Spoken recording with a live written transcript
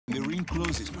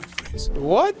closes, my friends.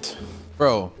 What?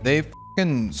 Bro, they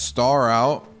fucking star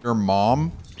out your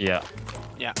mom. Yeah.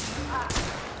 Yeah.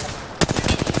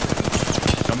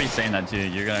 Don't be saying that too.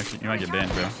 You're gonna actually, you might get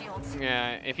banned, bro.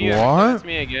 Yeah. If you What? ever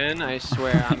me again, I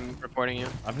swear I'm reporting you.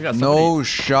 I forgot No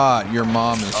shot. Your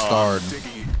mom is starred.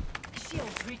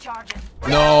 Shields recharging.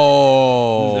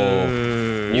 No.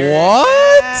 Dude.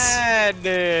 What?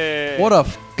 Dude. What a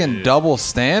fucking double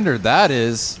standard that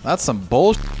is. That's some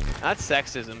bullshit. That's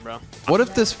sexism, bro. What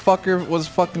if this fucker was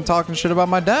fucking talking shit about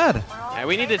my dad? Yeah,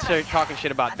 we need to start talking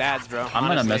shit about dads, bro. I'm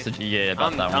gonna honestly. message EA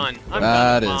about I'm that done. one. I'm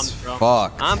That done with is moms, bro.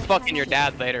 fucked. I'm fucking your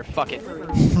dad later. Fuck it.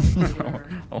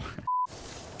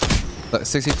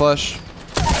 60 flush.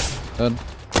 Good.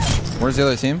 Where's the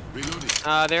other team?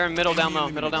 They're in middle down low.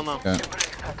 Middle down low. Okay.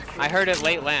 I heard it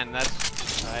late land.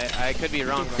 That's. I could be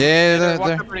wrong. Bro. Yeah, They're they're-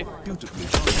 walking pretty-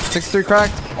 63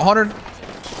 cracked. 100.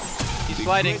 He's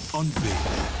sliding.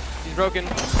 He's broken.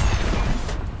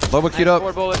 Lobo queued up.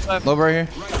 4 bullets left. Lobo right here.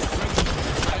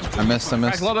 I missed.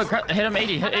 Crack Lobo, hit him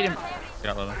 80, hit him.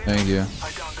 Got Lobo. Thank you.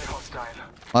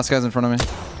 Last guy's in front of me.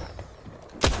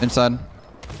 Inside.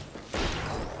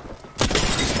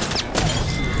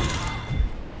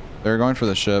 They're going for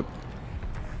the ship.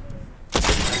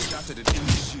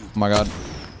 Oh my god.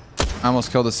 I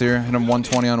almost killed the seer. Hit him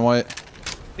 120 on white.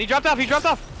 He dropped off. He dropped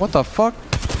off. What the fuck?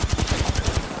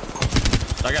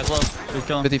 That guy's low. Please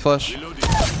kill him. 50 flush.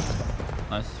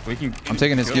 Nice. We can. I'm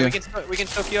taking his Q. We can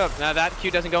still queue up. Now that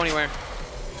Q doesn't go anywhere.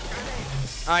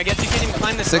 I guess you can't even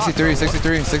climb this. 63, rock,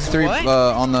 63, 63 What?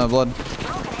 on the blood.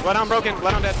 Blood on broken.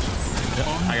 Blood on dead.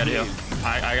 I gotta heal.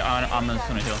 I'm just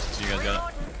gonna heal. So you guys got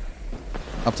it.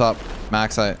 Up top.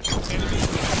 Max height.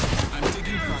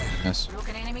 Yes.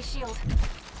 Broken enemy shield.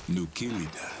 No kill leader.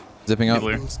 Zipping up.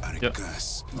 Clear. Are a Yep.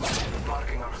 curse.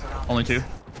 Only 2.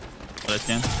 But I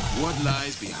scan. What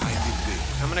lies behind the veil?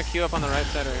 I'm gonna queue up on the right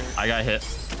side right here. I got hit.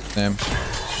 Damn.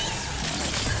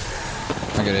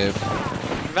 I get Abe.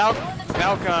 Valk,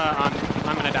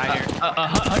 I'm gonna die here.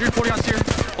 140 on Seer.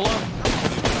 Below.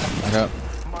 I got.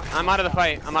 I'm out of the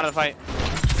fight. 100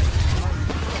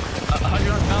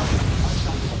 on Val.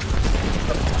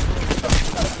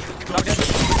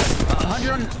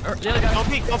 100 on the other guy. Don't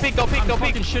peek. Don't peek. Don't peek. I'm Don't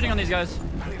fucking peek. shitting on these guys.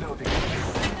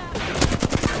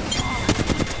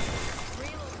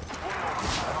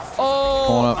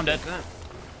 Pulling Oh, up. I'm dead.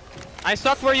 I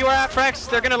sucked where you were at, Frex.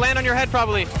 They're gonna land on your head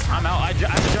probably. I'm out. I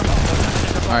have to jump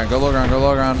off. Alright, go low ground, go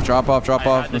low ground. Drop off, drop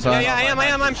off. Yeah, Inside. Yeah, I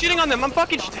am. I'm shitting on them. I'm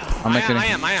fucking. I'm not kidding. I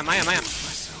am.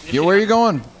 Yo, where are you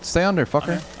going? Stay under,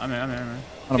 fucker. I'm here.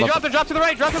 I'm They about drop to the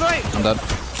right. Drop to the right. I'm dead.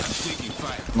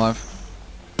 I'm alive.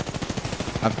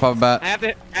 I have to pop a bat. I have to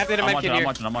hit a I'm med kit here.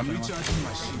 watching.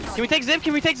 Can we take Zip?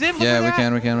 Look Yeah, where we they're can,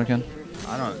 at. we can, we can.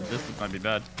 I don't. This might be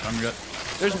bad. I'm good.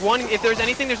 There's one. If there's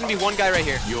anything, there's gonna be one guy right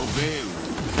here. Your veil.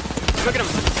 Look at him.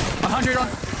 100 on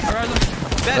horizon.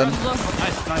 Dead.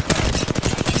 Nice.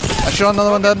 I shot another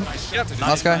one dead. Yep.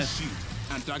 Last guy.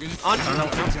 Antagonist. On.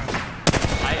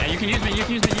 You can use me. You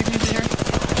can use me here.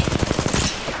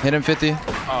 Hit him 50.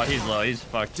 Oh, he's low. He's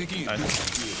fucked. Taking I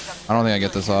don't think I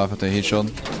get this off with the heat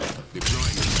shield.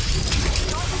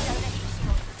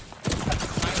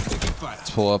 Let's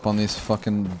pull up on these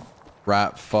fucking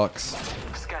rat fucks.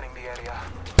 Scanning the area.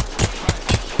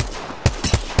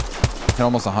 Hit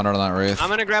almost 100 on that wraith. I'm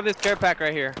gonna grab this care pack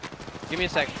right here. Give me a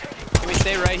sec. Can we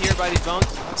stay right here by these bones?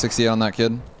 68 on that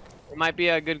kid. It might be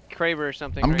a good craver or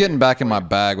something. I'm right getting here. back in my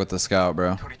bag with the scout,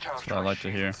 bro. That's what I like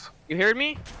to hear. You heard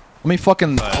me?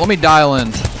 Let me dial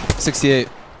in. 68.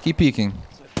 Keep peeking.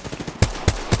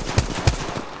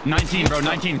 19, bro.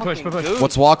 19. Push.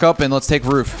 Let's walk up and let's take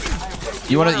roof.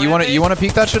 You wanna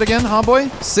peek that shit again, huh, boy?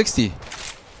 60.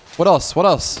 What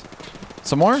else?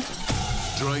 Some more?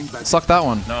 Suck that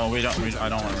one. No, we don't. I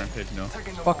don't want to rampage. No.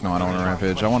 Fuck no, I don't want to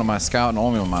rampage. I wanted my scout and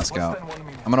only with my scout.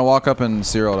 I'm gonna walk up and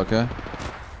zero it, okay?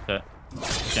 Okay.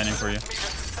 Scanning for you.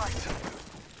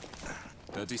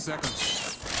 30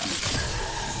 seconds.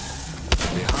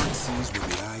 The heart sees what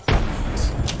the eye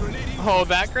cannot. Oh,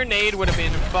 that grenade would have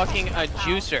been fucking a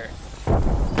juicer.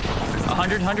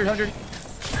 100.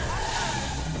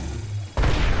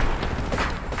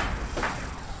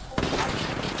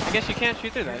 I guess you can't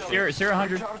shoot through that. Zero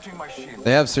 100.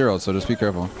 They have zero, so just be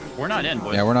careful. We're not in,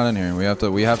 boys. Yeah, we're not in here. We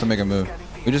have to make a move.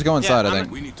 We just go inside, I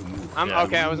think. We need to move. Yeah,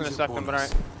 Okay, I was gonna suck them, but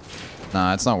alright.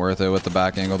 Nah, it's not worth it with the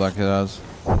back angle that kid has.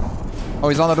 Oh,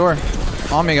 he's on the door.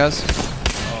 On me, guys.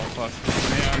 Oh, fuck.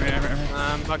 I'm here.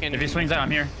 I'm fucking. If he swings out,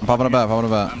 I'm here. I'm popping a bat, I'm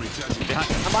recharging.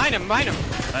 I'm behind him.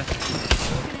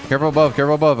 Nice. Careful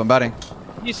above, I'm batting.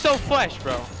 He's so flesh,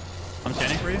 bro. I'm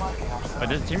scanning for you. But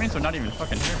his teammates are not even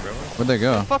fucking here, bro. Where'd they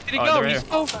go? Fuck did he Oh, go? they're He's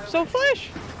here. so flesh.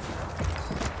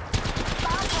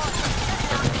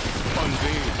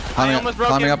 I almost broke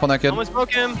Climbing him. up on that kid. Almost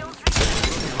broke him.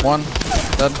 One.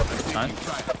 Dead. Nice.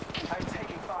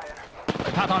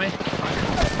 Pat on me.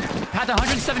 Pat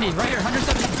 170. Right here.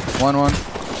 170. One.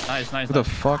 Nice. Who the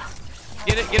fuck?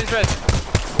 Get his res.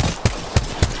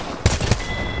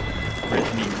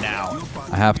 Res me now.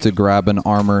 I have to grab an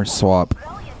armor swap.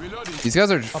 Reloading. These guys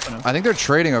are, I think they're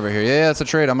trading over here. Yeah, it's a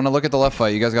trade. I'm gonna look at the left fight.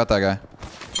 You guys got that guy.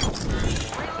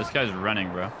 This guy's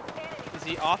running, bro. Is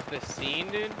he off the scene,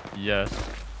 dude? Yes.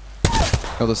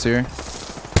 Kill this here.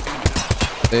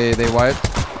 They wiped.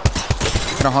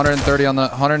 130 on the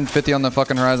 150 on the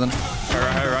fucking horizon.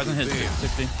 Horizon hit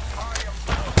 60.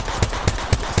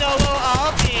 Solo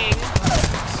alting.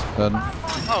 Good.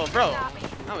 Oh, bro.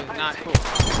 That was not cool.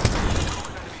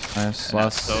 Nice. And that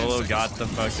Last. solo got the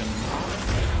fucking.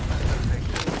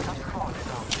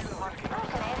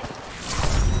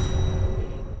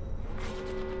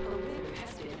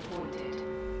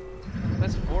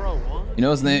 That's 401. You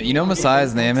know his name? You know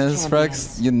Messiah's name is,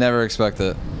 Frex? You'd never expect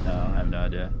it. No, I have no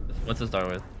idea. What's it start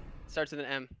with? Starts with an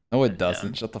M. No, it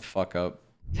doesn't. Yeah. Shut the fuck up.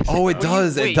 Oh, it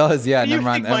does. wait, It does. Yeah, what do you never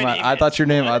mind. think my Never mind. name I is?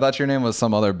 thought your name was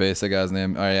some other basic guy's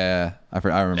name. Oh yeah. I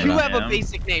remember You now. have a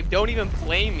basic name. Don't even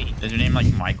blame me. Is your name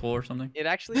like Michael or something? It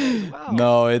actually is. Wow.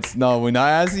 No, it's no. When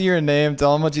I asked you your name,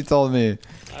 tell him what you told me.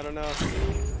 I don't know.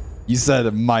 You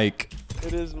said Mike.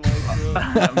 It is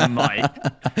Michael.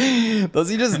 Mike. Does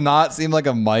he just not seem like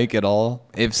a Mike at all?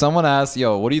 If someone asks,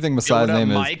 yo, what do you think Messiah's what up,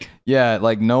 name is? Mike? Yeah,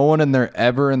 like no one in their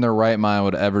right mind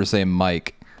would ever say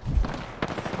Mike.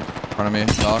 In front of me.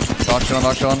 Doc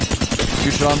shit on.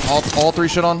 2 shit on. All 3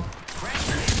 shit on.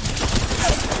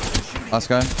 Last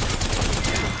guy.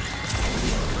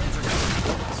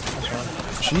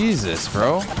 Jesus,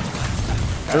 bro.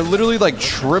 They're literally like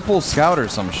triple scout or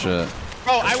some shit.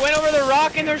 Bro, I went over the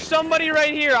rock and there's somebody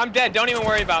right here. I'm dead. Don't even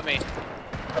worry about me.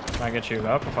 Can I get you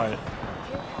up if I...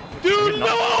 Dude, no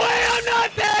way. I'm not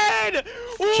dead.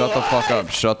 Shut the fuck up.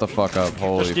 Shut the fuck up.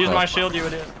 Holy Just use my fuck. shield, you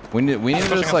idiot. We need to pushing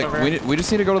just us like over. we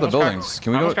just need to go to the Almost buildings. cracked.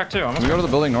 Can we go? Almost cracked too, almost Can we go to the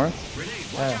building north?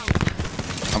 Yeah.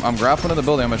 I'm grappling to the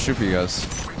building. I'm gonna shoot for you guys.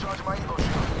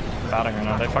 Batting right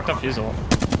now. They fucked up Fusel.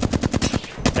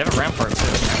 They have a rampart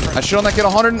too. I shit on that kid.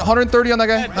 130 on that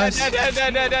guy. Dead, Nice.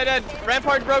 dead.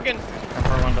 Rampart's broken.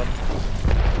 Rampart one dead.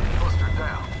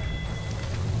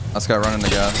 Last guy running the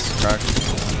gas. Crack.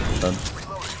 Dead.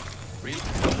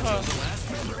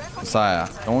 Messiah,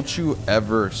 don't you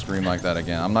ever scream like that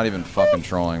again. I'm not even fucking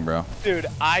trolling, bro. Dude,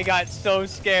 I got so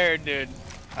scared, dude.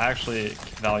 I actually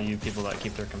value people that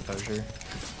keep their composure.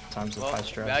 Times of high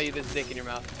stress. Value this dick in your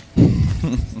mouth.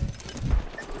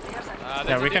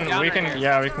 Yeah,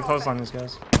 we can close on these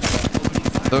guys.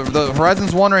 The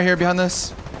horizon's one right here behind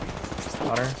this.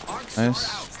 Water.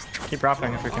 Nice. Keep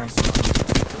wrapping if we can.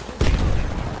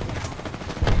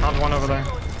 Found one over there.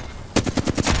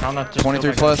 Found that just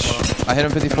 23 feels like flush. I hit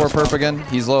him 54 perp again.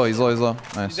 He's low.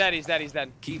 Nice. He's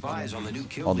dead. Keep eyes on the new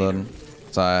kill. All done.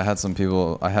 So I had some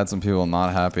people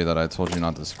not happy that I told you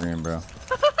not to scream, bro.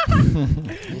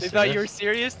 They thought you were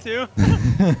serious too?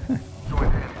 Yeah.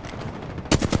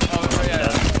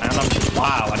 And I'm just,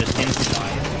 wow, I just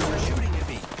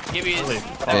inside. Give me Holy his.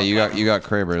 fuck. Yeah, you got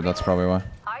Kraber. That's probably why.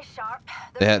 Eye sharp.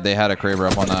 They had a Kraber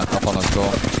up on the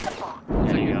skull.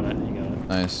 Yeah, you got it.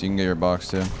 Nice. You can get your box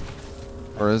too.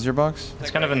 Or is your box? It's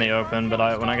kind of in the open,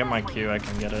 but when I get my Q, I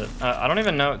can get it. I don't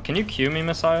even know. Can you Q me,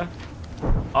 Messiah?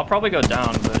 I'll probably go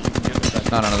down, but you can get me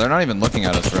back. No. They're not even looking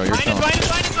at us, bro. You're chilling.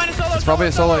 Find a solo. It's probably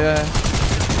a solo. Yeah.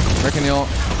 Reckon you'll.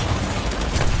 He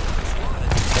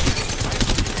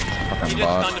Fucking just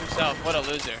bot. stunned himself. What a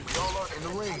loser.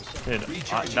 Dude,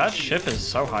 that ship is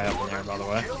so high up in the air, by the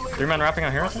way. 3 men wrapping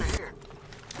out here, I think?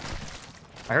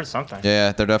 I heard something.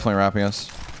 Yeah, they're definitely wrapping us.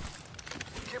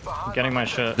 I'm getting my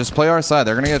shit. Just play our side.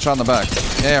 They're gonna get shot in the back.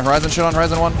 Yeah, horizon shit on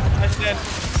horizon 1. That's dead.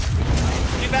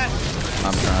 Keep that.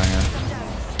 I'm trying it.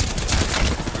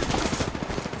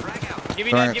 Give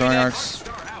me Throwing that. arcs.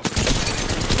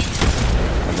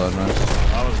 Load, man.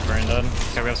 I was brain dead.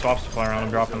 Okay, we have swaps to play around. I'm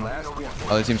dropping them.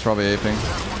 Other team's probably aping.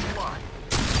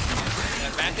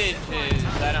 Vantage is,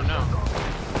 I don't know.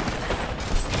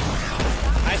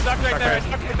 I stuck right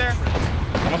there.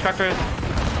 Almost cracked right.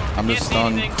 I'm Can't just see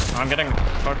stunned. anything. I'm getting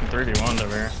fucking 3v1'd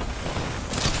over here.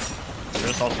 They're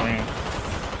just all swinging.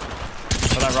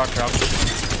 For that rock drop.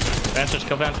 Vantage,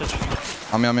 kill Vantage.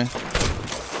 On me.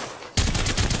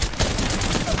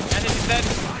 Vantage is dead. I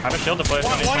have a shield to play.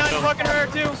 One my on shield. fucking her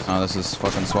too. Oh, this is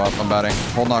fucking swap. I'm batting.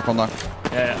 Hold knock.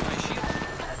 Yeah.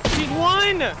 She's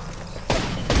one.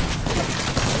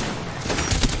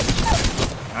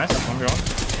 Nice. 1v1.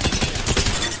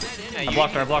 Yeah, I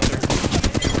blocked her.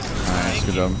 Nice,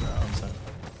 good job.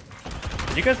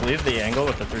 Did you guys leave the angle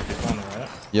with the 3 people on the right?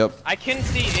 Yep. I can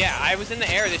see. Yeah, I was in the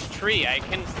air. This tree. I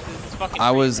can. This fucking.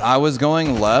 I was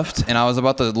going left, and I was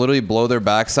about to literally blow their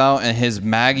backs out, and his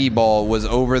Maggie ball was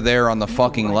over there on the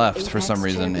fucking left for some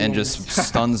reason, and just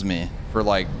stuns me for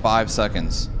like 5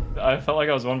 seconds. I felt like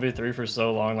I was 1v3 for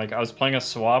so long. Like I was playing a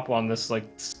swap on this like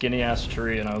skinny ass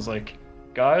tree, and I was like,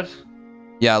 guys.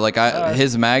 Yeah, like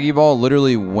his Maggie ball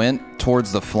literally went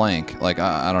towards the flank. Like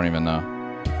I don't even know.